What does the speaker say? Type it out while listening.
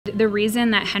The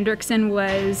reason that Hendrickson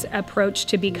was approached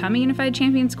to become a unified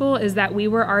champion school is that we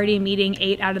were already meeting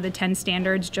 8 out of the 10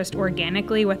 standards just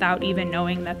organically without even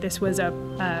knowing that this was a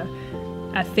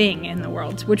thing in the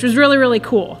world, which was really, really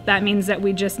cool. That means that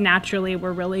we just naturally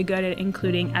were really good at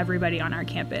including everybody on our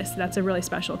campus. That's a really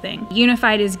special thing.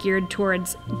 Unified is geared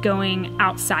towards going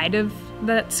outside of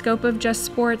the scope of just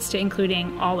sports to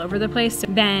including all over the place.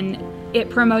 Then it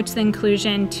promotes the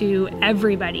inclusion to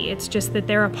everybody. It's just that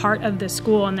they're a part of the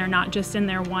school and they're not just in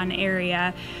their one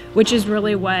area, which is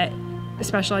really what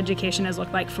special education has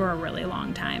looked like for a really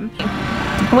long time.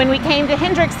 When we came to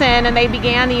Hendrickson and they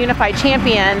began the Unified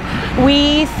Champion,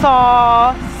 we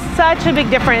saw such a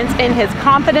big difference in his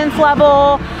confidence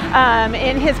level,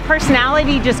 in his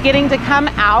personality, just getting to come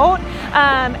out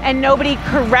and nobody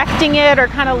correcting it or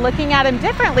kind of looking at him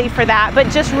differently for that, but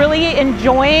just really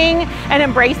enjoying and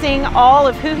embracing all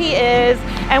of who he is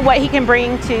and what he can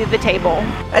bring to the table.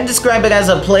 I describe it as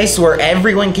a place where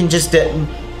everyone can just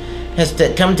has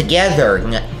to come together,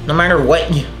 no matter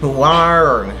what you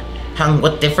are or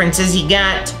what differences you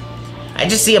got. I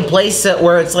just see a place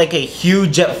where it's like a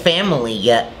huge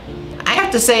family. I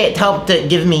have to say it helped to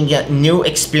give me new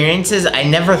experiences I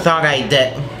never thought I'd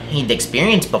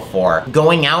experience before.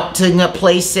 Going out to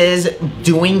places,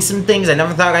 doing some things I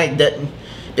never thought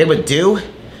it would do.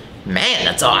 Man,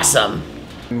 that's awesome.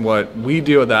 What we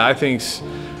do that I think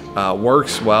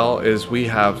works well is we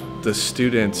have the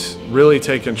students really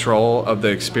take control of the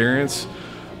experience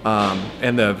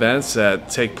and the events that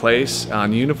take place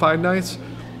on Unified Nights.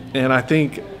 And I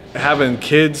think having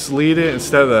kids lead it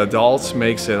instead of the adults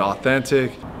makes it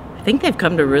authentic. I think they've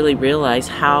come to really realize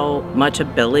how much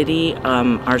ability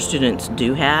our students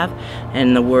do have,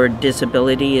 and the word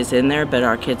disability is in there, but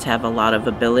our kids have a lot of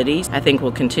abilities. I think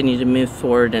we'll continue to move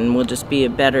forward and we'll just be a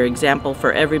better example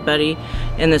for everybody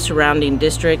in the surrounding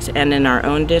districts and in our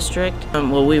own district.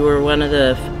 Well, we were one of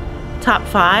the top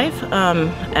 5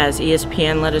 as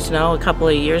ESPN let us know a couple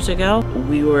of years ago.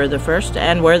 We were the first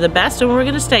and we're the best and we're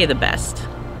going to stay the best.